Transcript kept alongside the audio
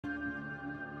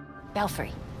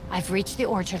Belfry, I've reached the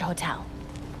Orchard Hotel.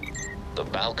 The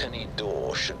balcony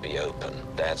door should be open.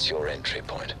 That's your entry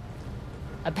point.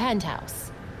 A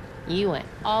penthouse. You went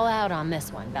all out on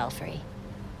this one, Belfry.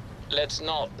 Let's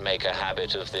not make a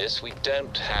habit of this. We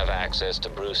don't have access to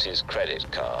Bruce's credit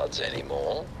cards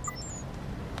anymore.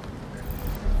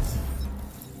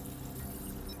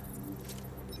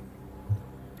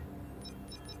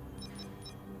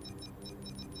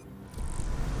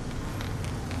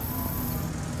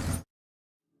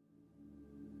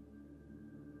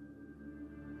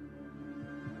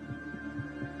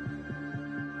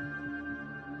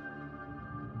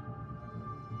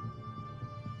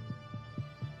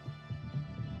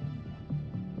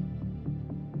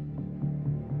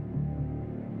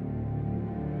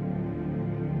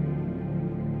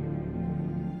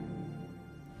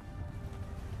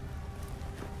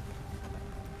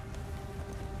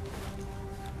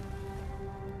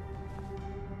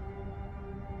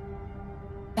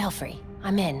 Belfry,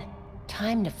 I'm in.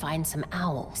 Time to find some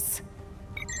owls.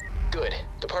 Good.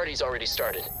 The party's already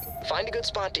started. Find a good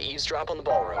spot to eavesdrop on the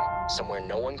ballroom, somewhere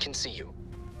no one can see you.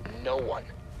 No one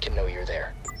can know you're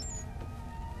there.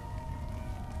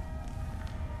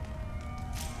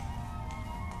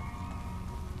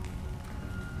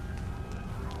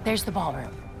 There's the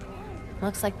ballroom.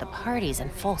 Looks like the party's in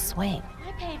full swing.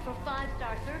 I paid for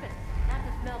 5-star service, not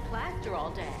to smell plaster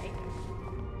all day.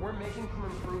 We're making some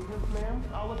improvements, ma'am.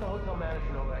 I'll let the hotel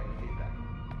manager know that I can feedback.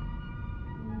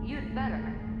 You'd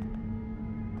better.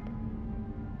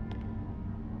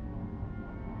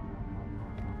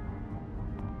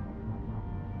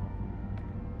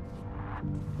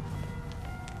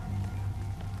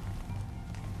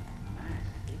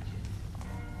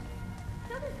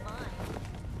 So does mine.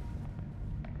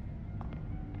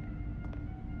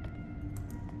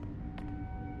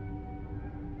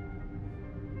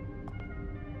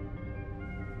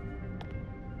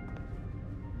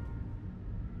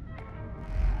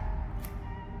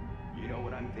 You know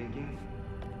what I'm thinking?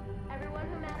 Everyone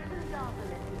who matters in Gotham is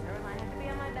here, and I have to be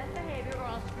on my best behavior or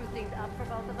I'll screw things up for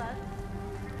both of us.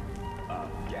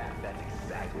 Yeah, that's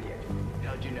exactly it.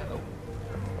 How'd you know?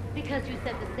 Because you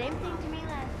said the same thing to me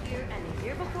last year, and the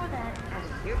year before that, and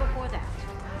the year before that.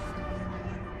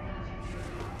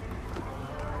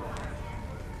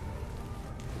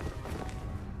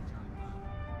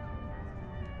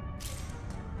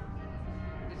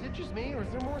 Is it just me, or is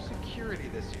there more security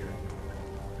this year?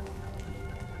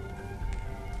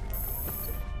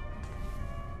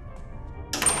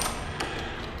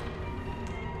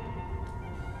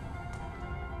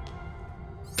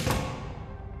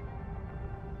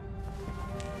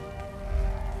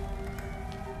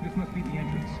 This must be the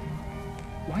entrance.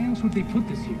 Why else would they put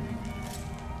this here?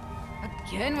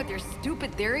 Again with your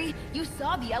stupid theory? You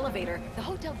saw the elevator. The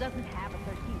hotel doesn't have a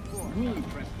 13th floor.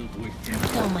 Press the voice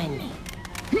down. Don't mind me.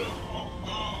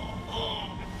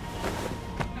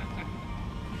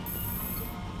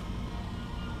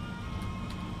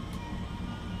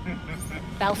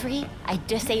 Belfry, I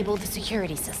disabled the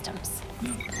security systems.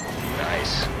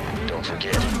 Nice. Don't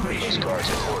forget, those guards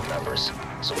are board members,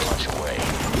 so punch away.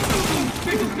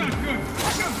 This is not good!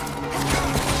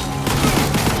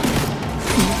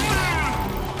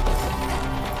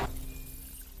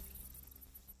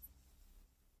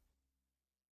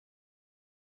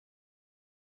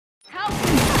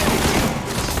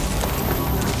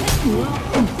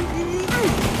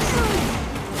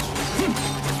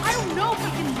 I don't know if we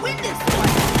can win this one!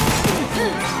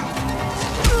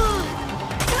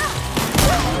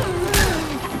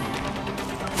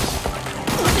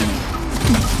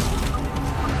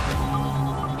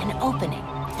 An opening.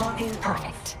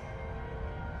 Perfect.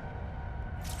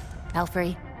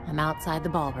 Belfry, I'm outside the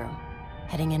ballroom.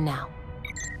 Heading in now.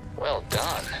 Well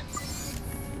done.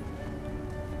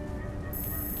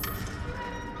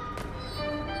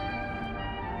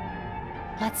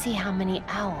 Let's see how many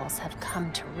owls have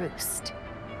come to roost.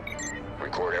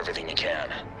 Record everything you can.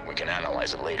 We can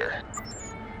analyze it later.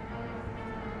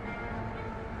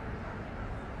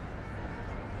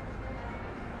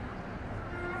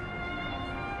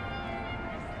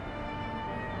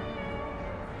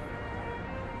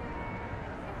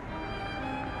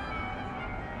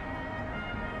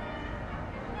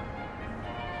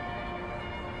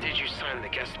 Did you sign the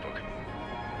guest book?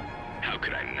 How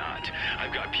could I not?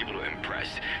 I've got people to impress.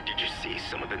 Did you see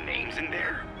some of the names in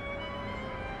there?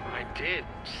 I did.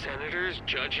 Senators,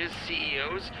 judges,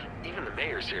 CEOs, even the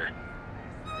mayor's here.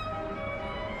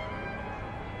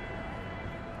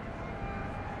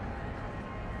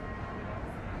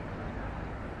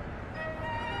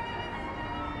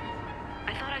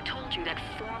 I thought I told you that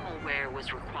formal wear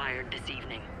was required this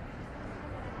evening.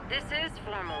 This is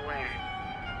formal wear.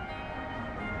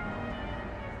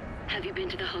 Have you been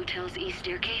to the hotel's east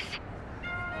staircase?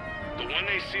 The one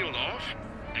they sealed off?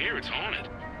 I hear it's haunted.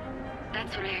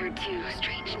 That's what I heard too.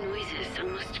 Strange noises,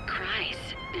 almost cries,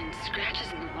 and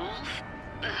scratches in the walls.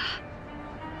 Ugh.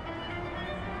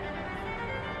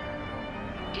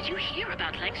 Did you hear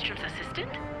about Langstrom's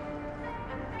assistant?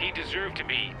 He deserved to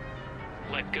be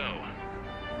let go.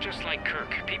 Just like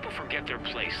Kirk, people forget their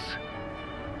place.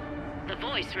 The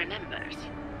voice remembers.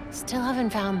 Still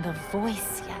haven't found the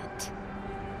voice yet.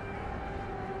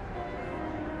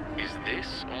 Is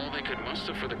this all they could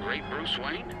muster for the great Bruce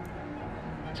Wayne?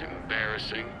 It's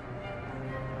embarrassing.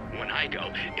 When I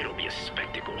go, it'll be a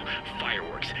spectacle.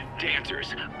 Fireworks,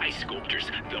 dancers, ice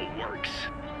sculptures, the works.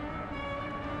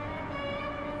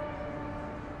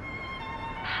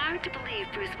 Hard to believe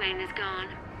Bruce Wayne is gone.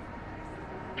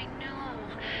 I know.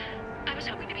 I was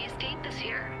hoping to be a state this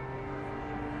year.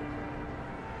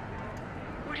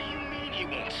 What do you mean he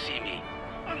won't see me?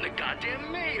 I'm the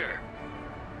goddamn mayor.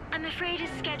 I'm afraid his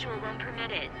schedule won't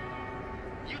permit it.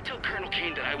 You tell Colonel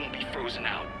Kane that I won't be frozen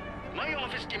out. My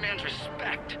office demands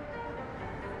respect.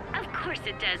 Of course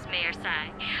it does, Mayor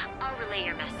Sai. I'll relay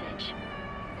your message.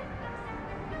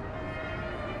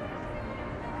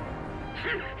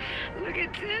 Look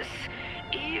at this.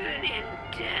 Even in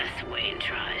death, Wayne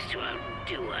tries to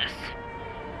outdo us.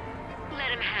 Let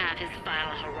him have his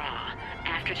final hurrah.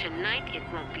 After tonight, it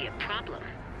won't be a problem.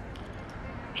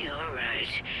 You're right.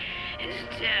 His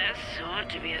death ought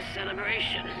to be a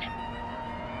celebration.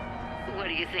 What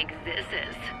do you think this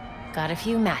is? Got a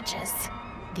few matches.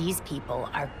 These people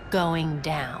are going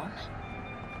down.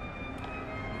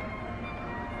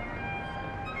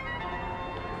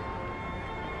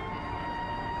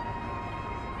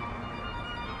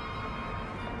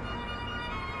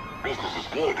 Business is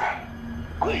good.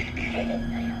 Great, even.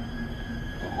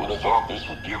 Who would have thought this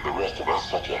would give the rest of us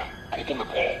such a kick in the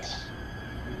pants?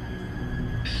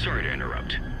 Sorry to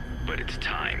interrupt, but it's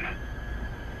time.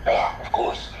 Of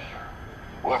course.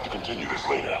 We'll have to continue this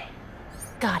later.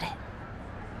 Got it.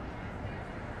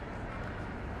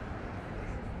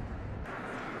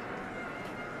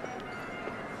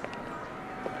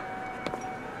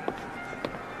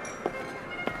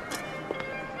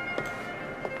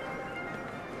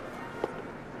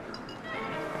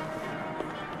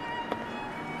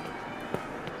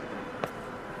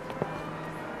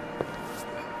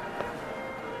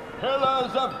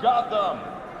 Pillars of Gotham,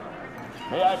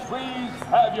 may I please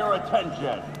have your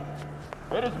attention?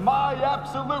 It is my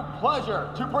absolute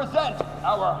pleasure to present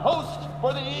our host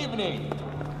for the evening.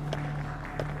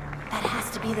 That has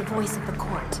to be the voice of the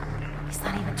court. He's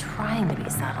not even trying to be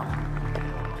subtle.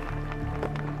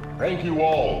 Thank you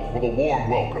all for the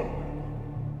warm welcome.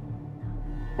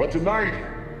 But tonight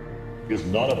is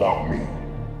not about me.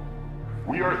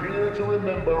 We are here to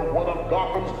remember one of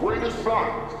Gotham's greatest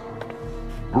sons,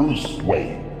 Bruce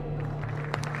Wayne.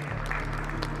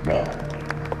 Now,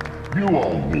 you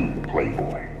all knew the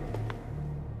Playboy.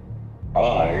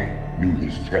 I knew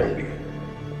his charity.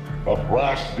 A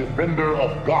brash defender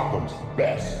of Gotham's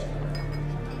best.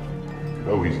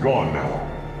 Though he's gone now,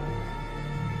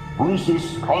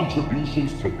 Bruce's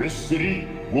contributions to this city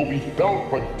will be felt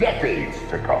for decades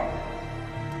to come.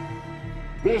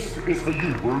 This is for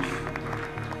you, Bruce.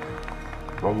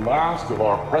 The last of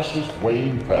our precious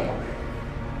Wayne family.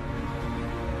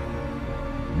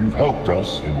 You've helped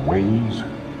us in ways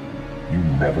you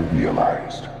never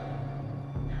realized.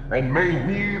 And may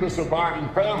we, the surviving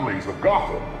families of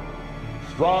Gotham,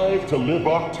 strive to live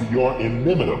up to your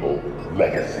inimitable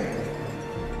legacy.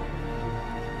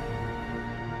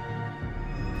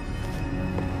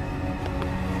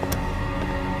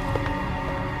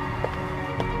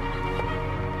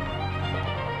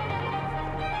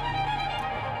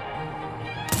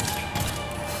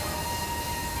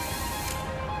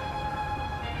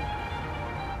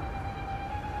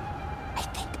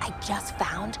 Just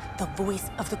found the voice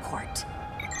of the court.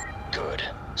 Good.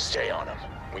 Stay on him.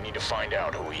 We need to find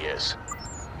out who he is.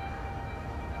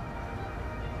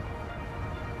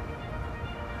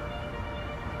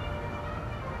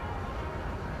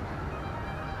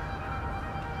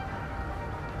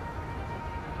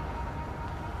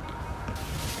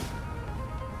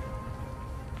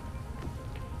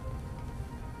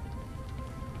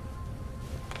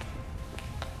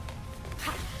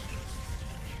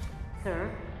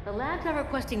 Sir, the labs are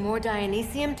requesting more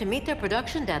Dionysium to meet their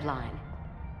production deadline.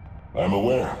 I'm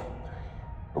aware.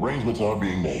 Arrangements are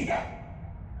being made.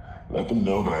 Let them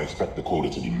know that I expect the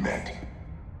quota to be met.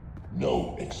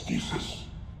 No excuses.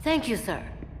 Thank you, sir.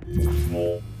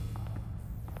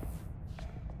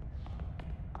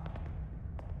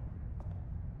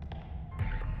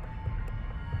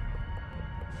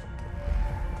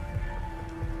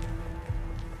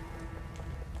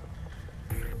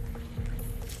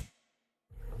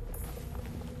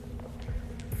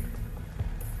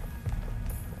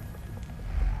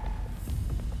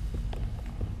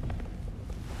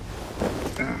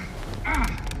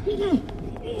 What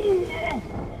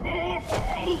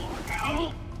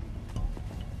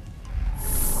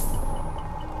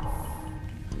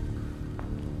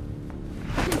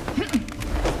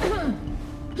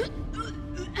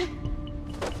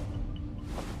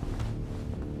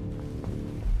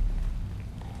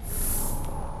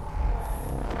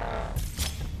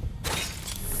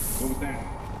was that?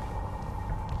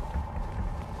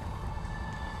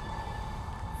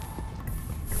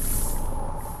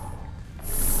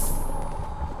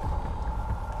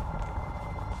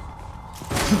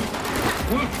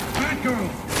 Look, Batgirl!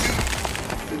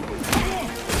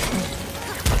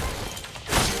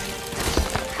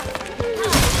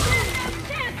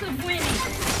 Chance of winning!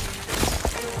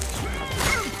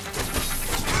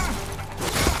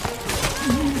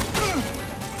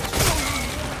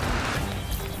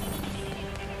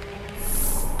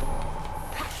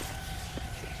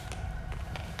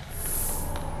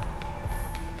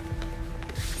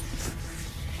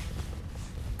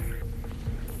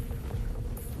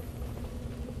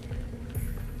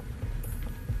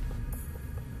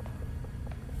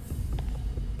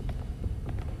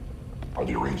 Are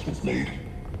the arrangements made?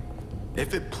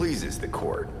 If it pleases the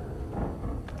court.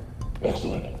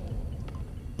 Excellent.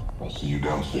 I'll see you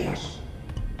downstairs.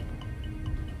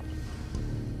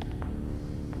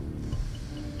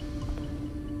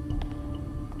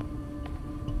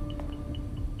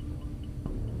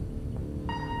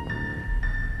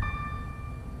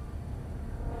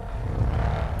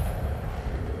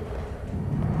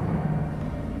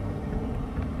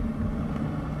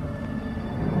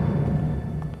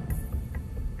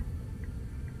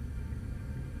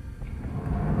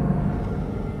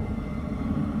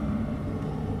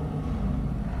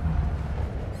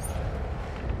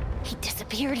 He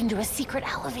disappeared into a secret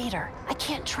elevator. I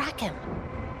can't track him.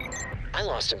 I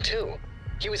lost him too.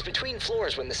 He was between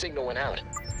floors when the signal went out.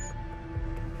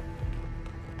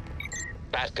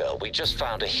 Batgirl, we just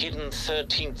found a hidden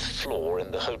 13th floor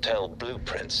in the hotel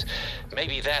blueprints.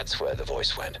 Maybe that's where the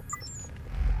voice went.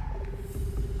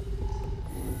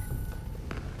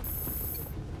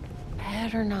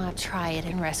 Better not try it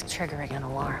and risk triggering an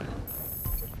alarm.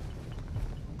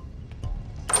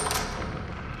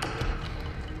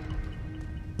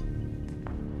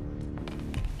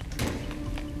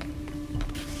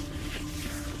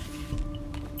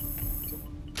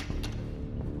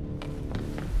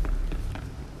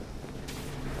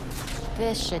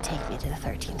 This should take me to the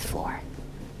 13th floor.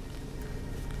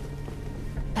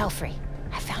 Belfry,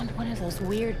 I found one of those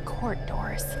weird court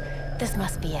doors. This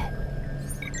must be it.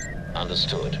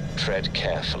 Understood. Tread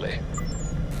carefully.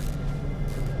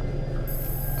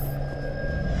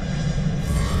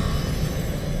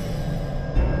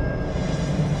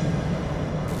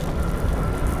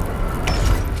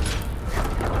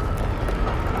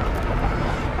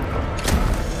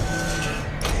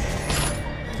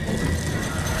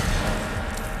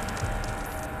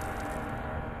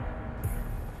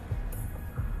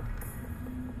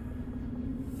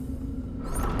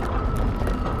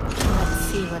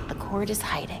 What the court is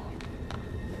hiding.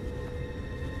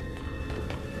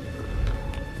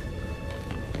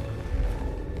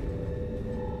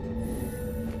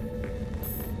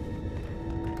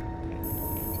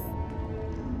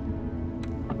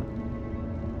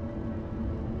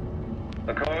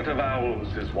 The Court of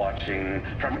Owls is watching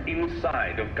from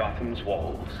inside of Gotham's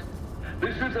walls.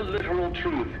 This is a literal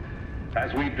truth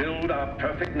as we build our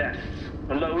perfect nests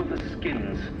below the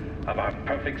skins of our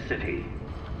perfect city.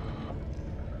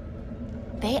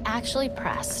 They actually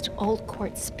pressed old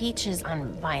court speeches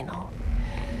on vinyl.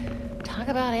 Talk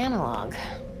about analog.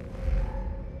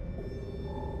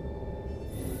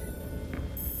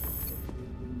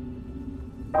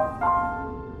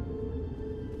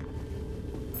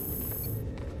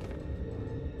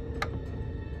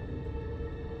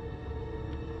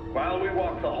 While we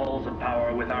walk the halls of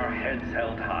power with our heads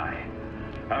held high,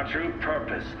 our true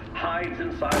purpose hides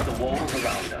inside the walls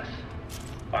around us.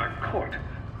 Our court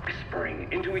whispering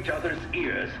into each other's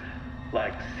ears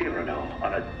like Cyrano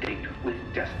on a date with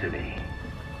destiny.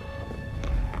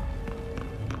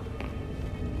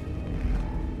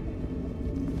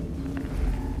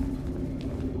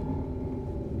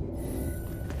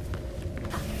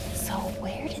 So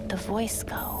where did the voice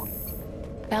go?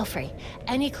 Belfry,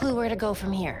 any clue where to go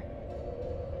from here?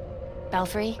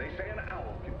 Belfry? They say an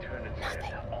owl can turn its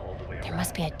head all the way around. There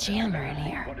must be a jammer in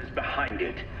here. What is behind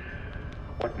it?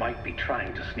 What might be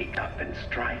trying to sneak up and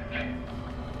strike?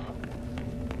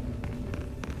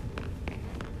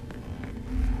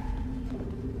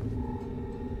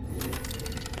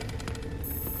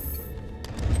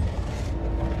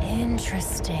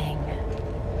 Interesting.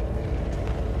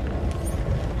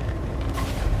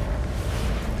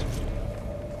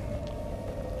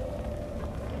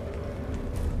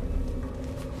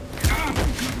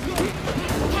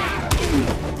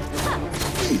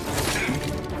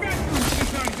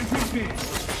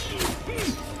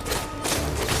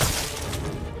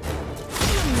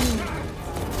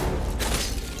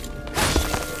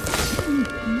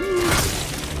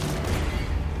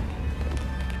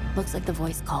 said the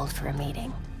voice called for a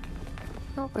meeting.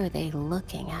 What were they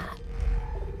looking at?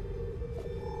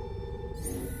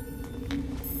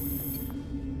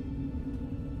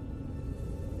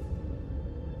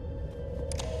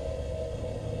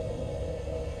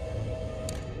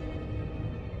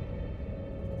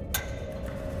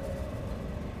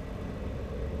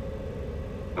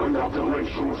 Dr.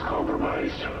 Langstrom was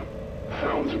compromised.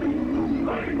 Found to be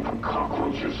moonlighting for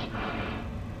cockroaches.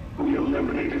 We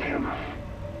eliminated him.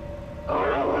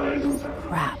 Our allies...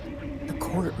 Crap. The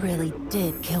court really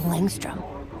did kill Langstrom.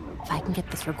 If I can get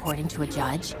this recording to a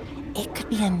judge, it could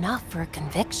be enough for a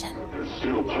conviction. There's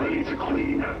still plenty to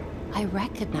clean. I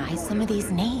recognize some of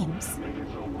these names.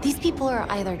 These people are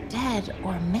either dead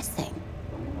or missing.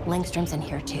 Langstrom's in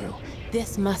here too.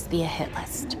 This must be a hit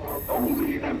list.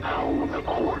 Only an hour of the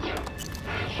court.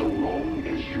 So long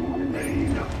as you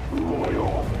remain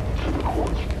loyal to the court.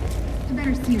 I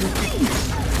better see what's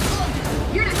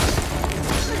there. You're not...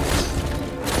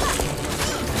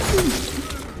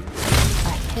 A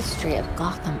history of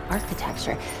Gotham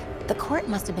architecture. The court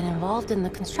must have been involved in the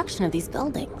construction of these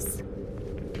buildings.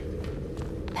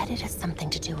 Bet it has something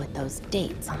to do with those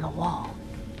dates on the wall.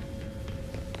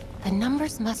 The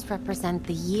numbers must represent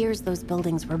the years those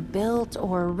buildings were built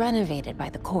or renovated by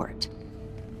the court.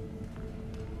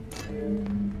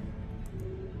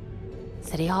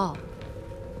 City Hall.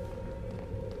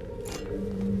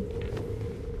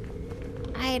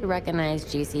 I'd recognize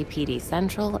GCPD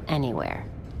Central anywhere.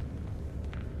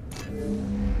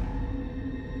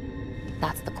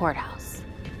 That's the courthouse.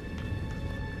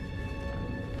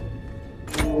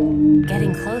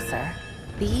 Getting closer.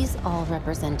 These all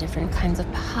represent different kinds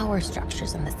of power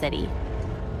structures in the city.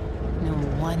 No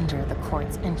wonder the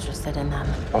court's interested in them.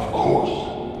 Of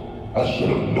course. I should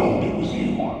have known it was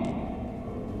you.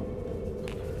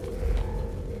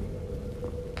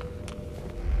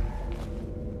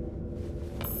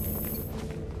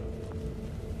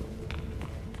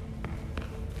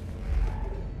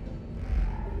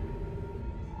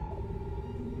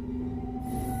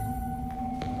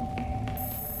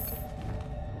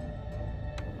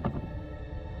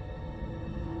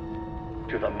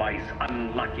 To the mice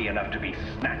unlucky enough to be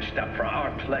snatched up for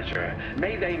our pleasure,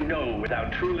 may they know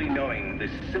without truly knowing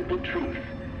this simple truth.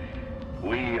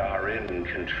 We are in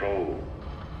control.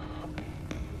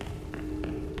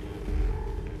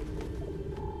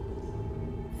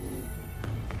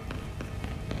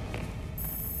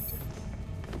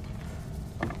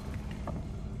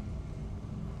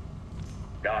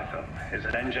 Gotham is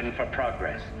an engine for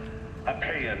progress, a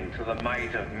paean to the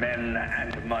might of men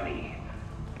and money.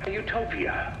 A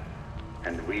utopia,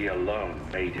 and we alone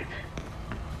made it.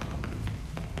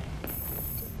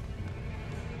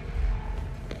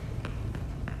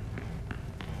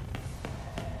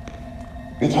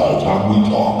 It's high time we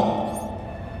talk.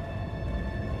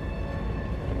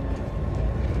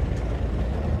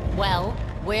 Well,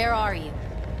 where are you?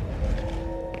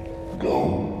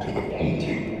 Go to the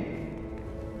painting.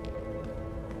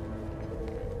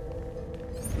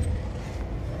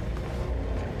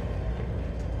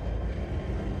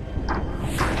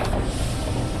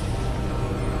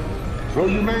 So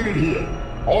you made it here,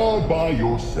 all by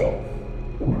yourself.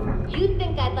 You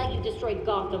think I'd let you destroy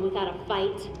Gotham without a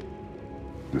fight?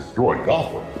 Destroy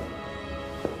Gotham?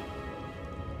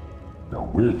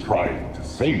 No, we're trying to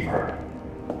save her.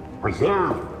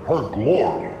 Preserve her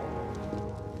glory.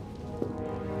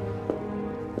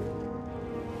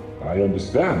 I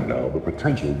understand now the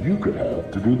potential you could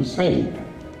have to do the same.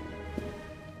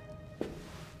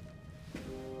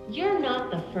 You're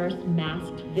not the first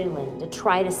masked villain to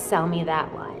try to sell me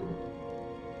that line.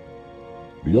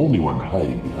 The only one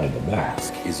hiding behind the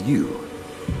mask Is you,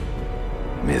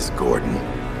 Miss Gordon.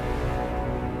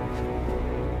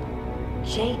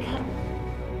 Jacob?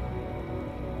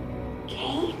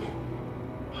 Kane?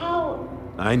 How?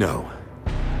 I know.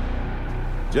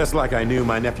 Just like I knew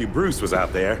my nephew Bruce was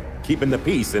out there, keeping the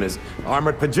peace in his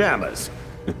armored pajamas.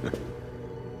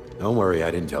 Don't worry,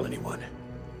 I didn't tell anyone.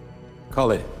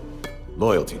 Call it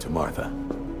loyalty to Martha.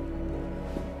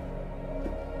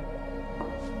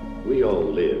 We all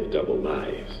live double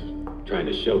lives, trying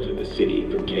to shelter the city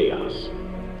from chaos.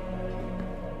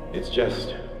 It's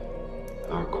just,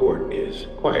 our court is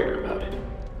quieter about it.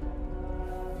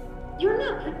 You're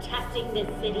not protecting this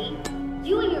city.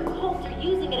 You and your cult are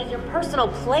using it as your personal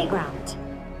playground.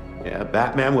 Yeah,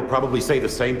 Batman would probably say the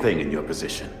same thing in your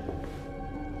position.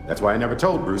 That's why I never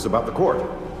told Bruce about the court.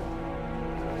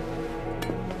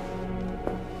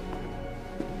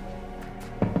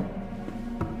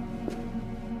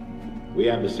 We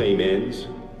have the same ends,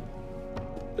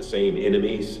 the same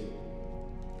enemies.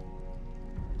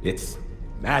 It's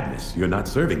Madness, you're not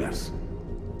serving us.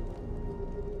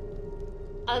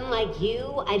 Unlike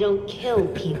you, I don't kill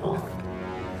people.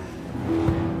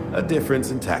 A difference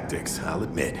in tactics, I'll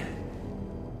admit.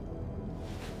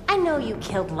 I know you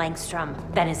killed Langstrom,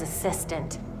 then his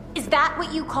assistant. Is that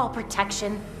what you call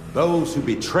protection? Those who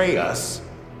betray us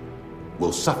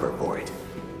will suffer for it.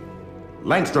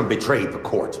 Langstrom betrayed the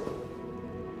court.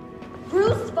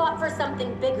 Bruce fought for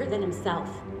something bigger than himself.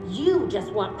 You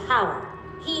just want power.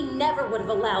 He never would have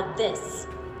allowed this.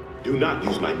 Do not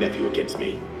use my nephew against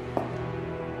me.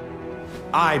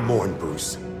 I mourn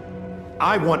Bruce.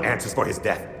 I want answers for his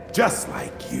death, just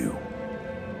like you.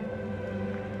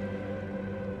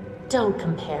 Don't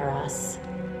compare us,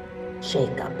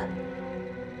 Jacob.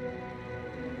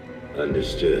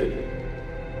 Understood.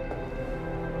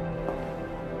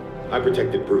 I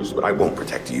protected Bruce, but I won't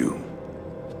protect you.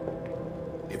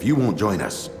 If you won't join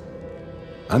us,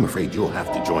 I'm afraid you'll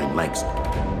have to join Langston.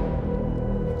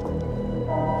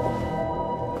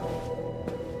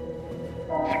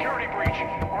 Security breach.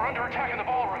 We're under attack in the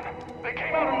ballroom. They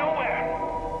came out of nowhere.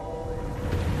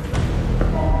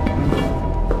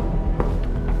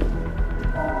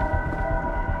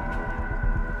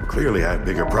 Clearly, I have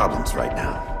bigger problems right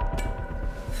now.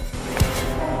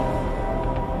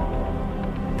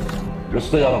 Just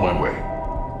stay out of my way.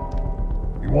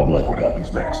 You won't like what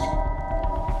happens next.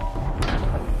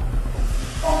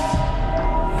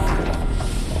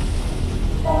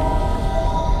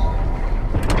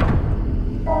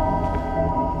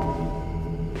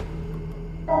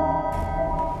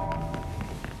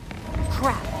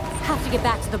 Crap. Have to get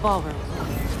back to the ballroom.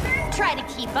 Try to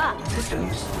keep up.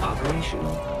 Systems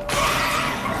operational.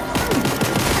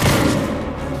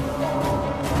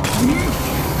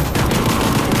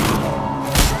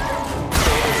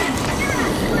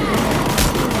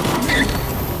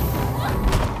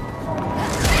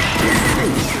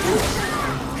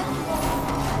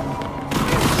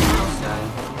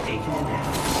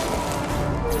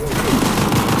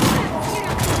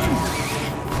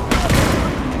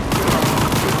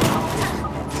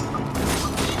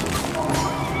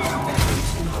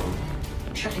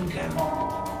 Shutting down.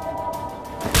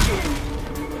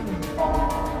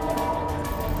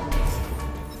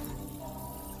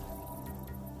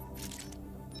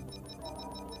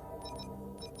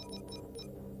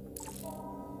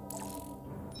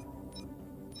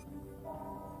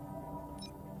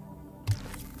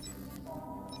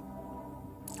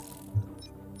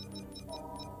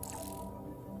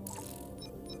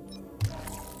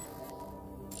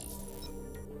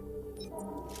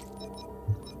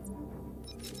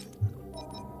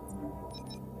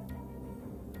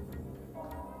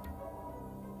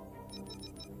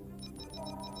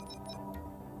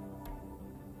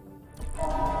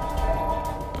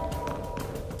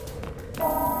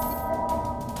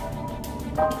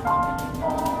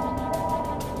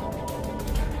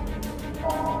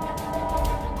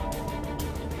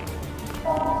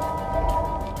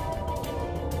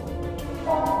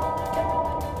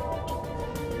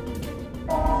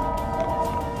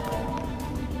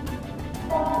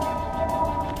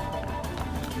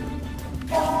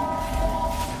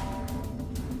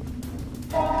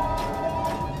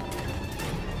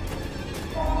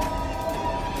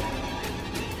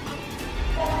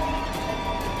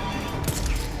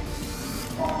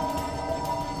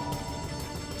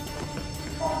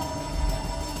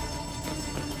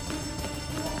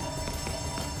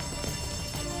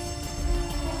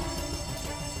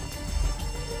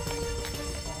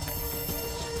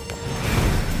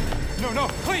 No,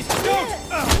 please, don't!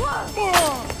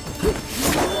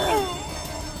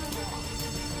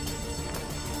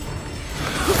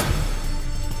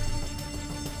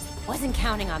 Wasn't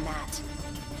counting on that.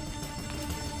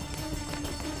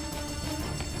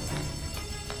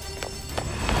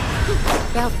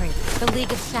 Belfry, the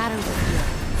League of Shadows is here.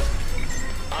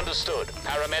 Understood.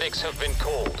 Paramedics have been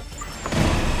called.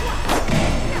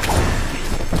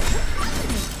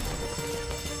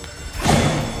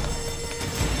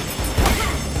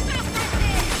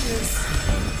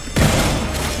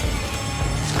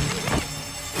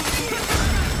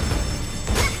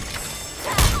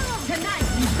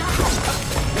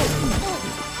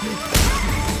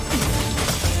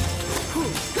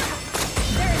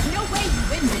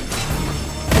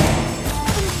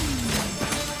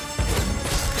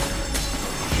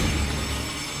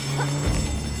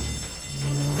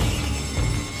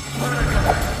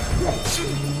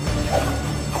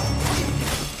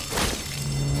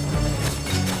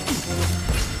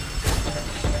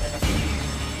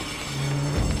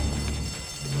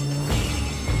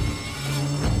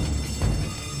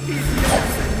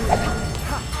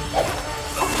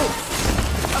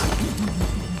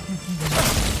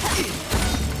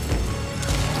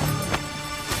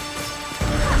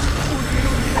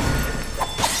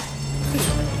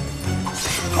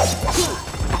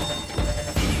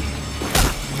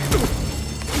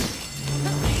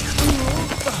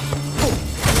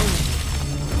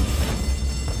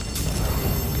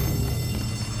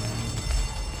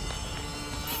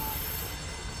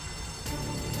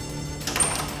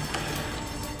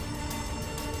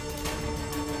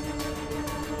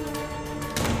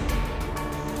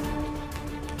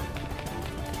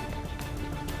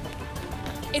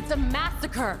 It's a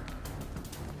massacre!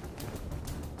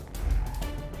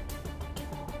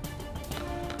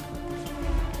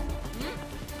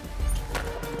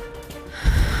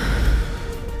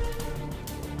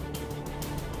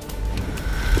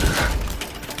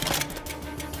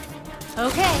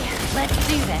 Okay, let's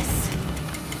do this.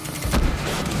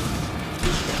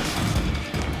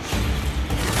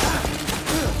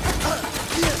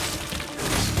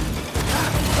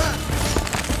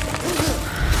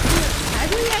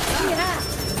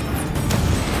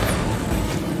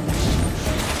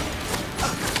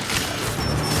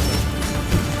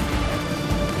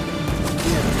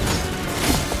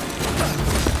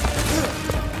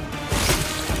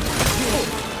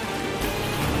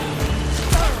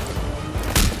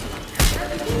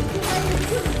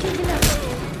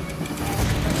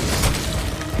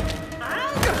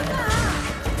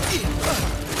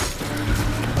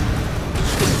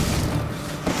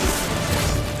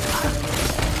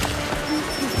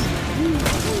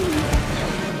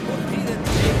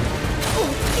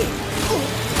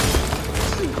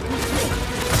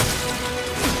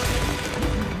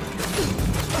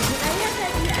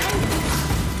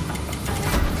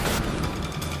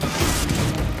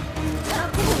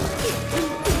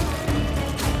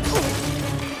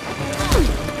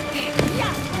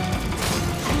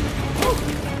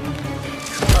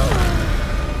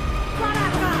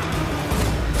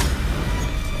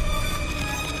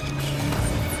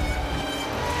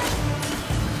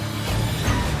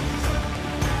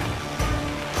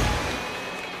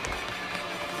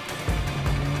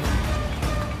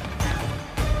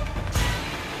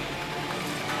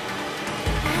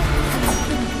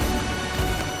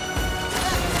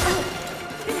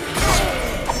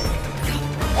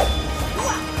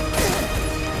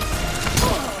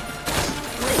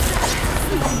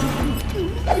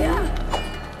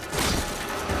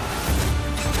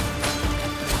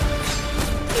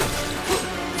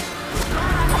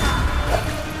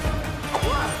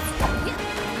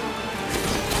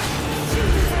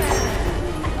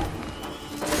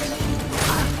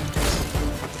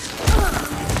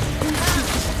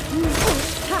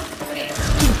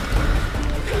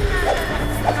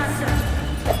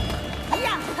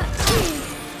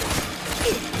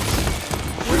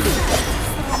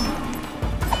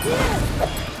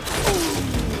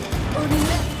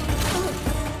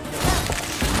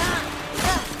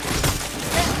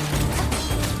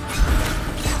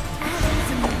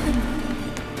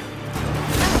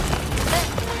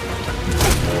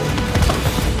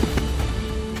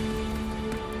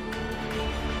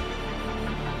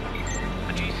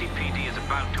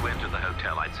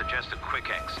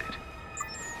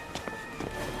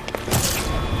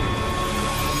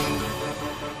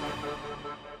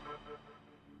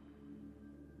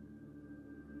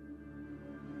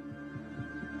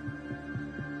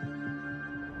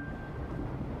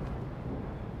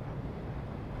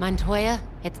 Montoya,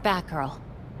 it's Batgirl.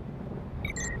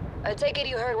 I take it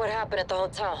you heard what happened at the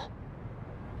hotel.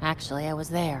 Actually, I was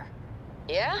there.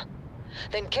 Yeah?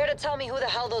 Then care to tell me who the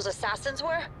hell those assassins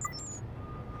were?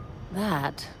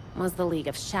 That was the League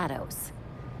of Shadows.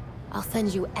 I'll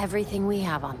send you everything we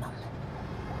have on them.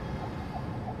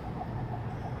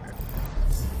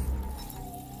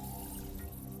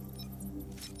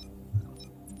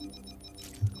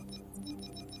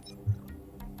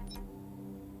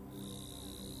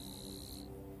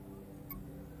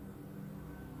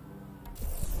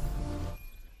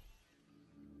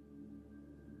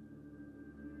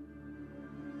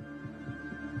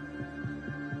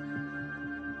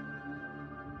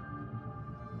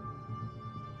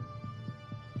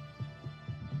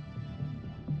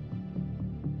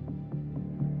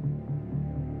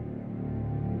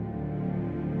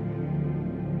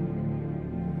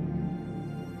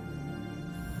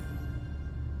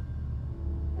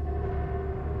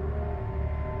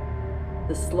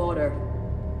 The slaughter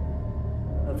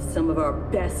of some of our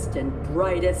best and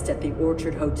brightest at the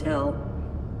Orchard Hotel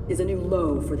is a new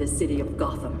low for the city of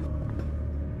Gotham.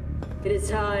 It is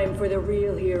time for the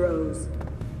real heroes,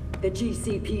 the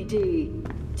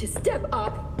GCPD, to step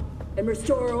up and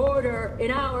restore order in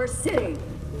our city.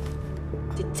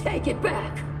 To take it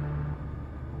back.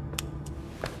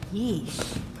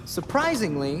 Yeesh.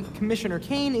 Surprisingly, Commissioner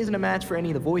Kane isn't a match for any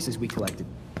of the voices we collected.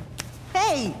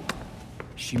 Hey!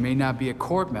 She may not be a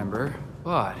court member,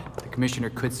 but the Commissioner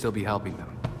could still be helping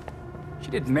them. She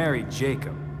did marry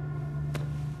Jacob.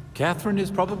 Catherine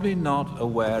is probably not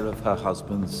aware of her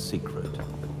husband's secret.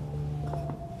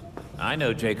 I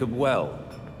know Jacob well,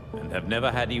 and have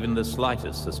never had even the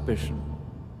slightest suspicion.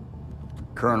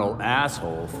 Colonel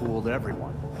Asshole fooled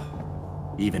everyone.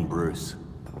 Even Bruce.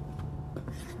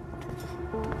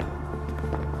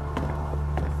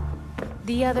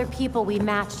 The other people we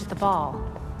matched at the ball.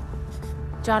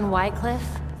 John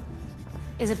Wycliffe,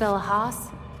 Isabella Haas,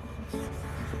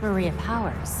 Maria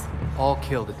Powers. All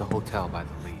killed at the hotel by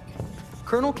the League.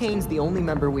 Colonel Kane's the only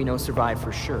member we know survived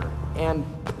for sure. And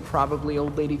probably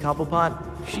Old Lady Cobblepot.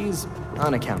 She's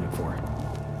unaccounted for.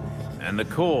 And the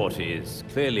court is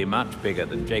clearly much bigger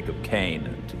than Jacob Kane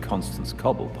and Constance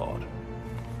Cobblepot.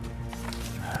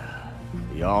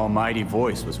 The almighty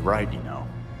voice was right, you know.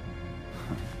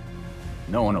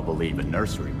 No one will believe a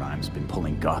nursery rhyme's been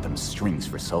pulling Gotham's strings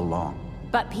for so long.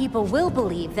 But people will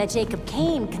believe that Jacob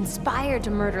Kane conspired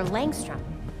to murder Langstrom.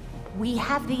 We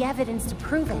have the evidence to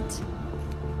prove it.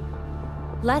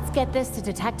 Let's get this to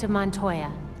Detective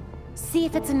Montoya. See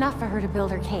if it's enough for her to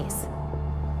build her case.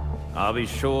 I'll be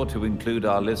sure to include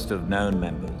our list of known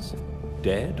members,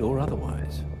 dead or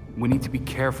otherwise. We need to be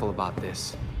careful about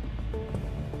this.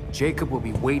 Jacob will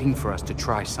be waiting for us to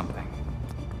try something.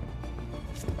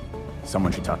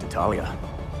 Someone should talk to Talia.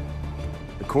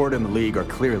 The Court and the League are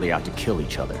clearly out to kill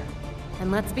each other.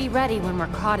 And let's be ready when we're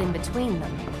caught in between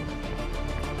them.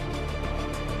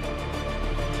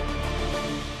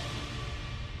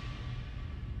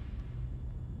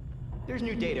 There's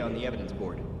new data on the evidence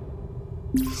board.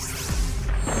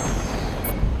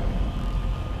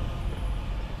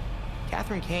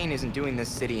 Catherine Kane isn't doing this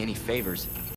city any favors.